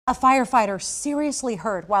A firefighter seriously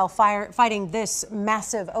hurt while fighting this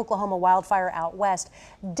massive Oklahoma wildfire out west,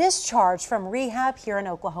 discharged from rehab here in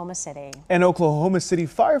Oklahoma City. And Oklahoma City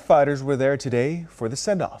firefighters were there today for the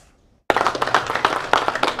send-off.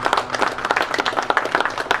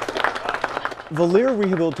 Valier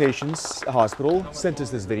Rehabilitation Hospital sent us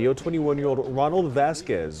this video. 21-year-old Ronald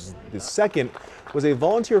Vasquez, the second, was a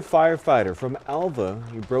volunteer firefighter from Alva.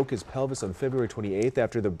 He broke his pelvis on February 28th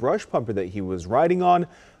after the brush pumper that he was riding on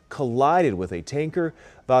collided with a tanker.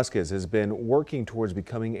 Vasquez has been working towards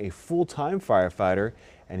becoming a full-time firefighter,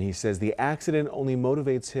 and he says the accident only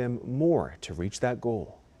motivates him more to reach that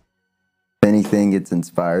goal. If anything, it's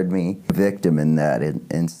inspired me. Victim in that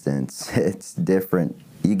instance, it's different.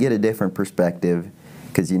 You get a different perspective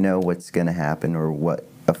because you know what's going to happen or what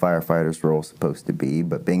a firefighter's role is supposed to be,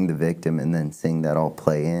 but being the victim and then seeing that all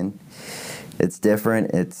play in, it's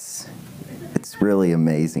different. It's really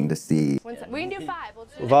amazing to see. We can do 5.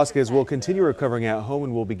 Vasquez will continue recovering at home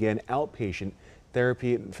and will begin outpatient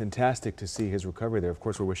therapy. Fantastic to see his recovery there. Of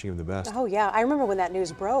course, we're wishing him the best. Oh yeah, I remember when that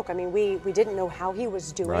news broke. I mean, we didn't know how he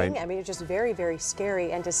was doing. Right. I mean, it's just very, very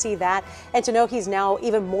scary. And to see that and to know he's now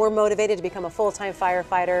even more motivated to become a full-time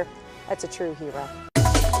firefighter, that's a true hero.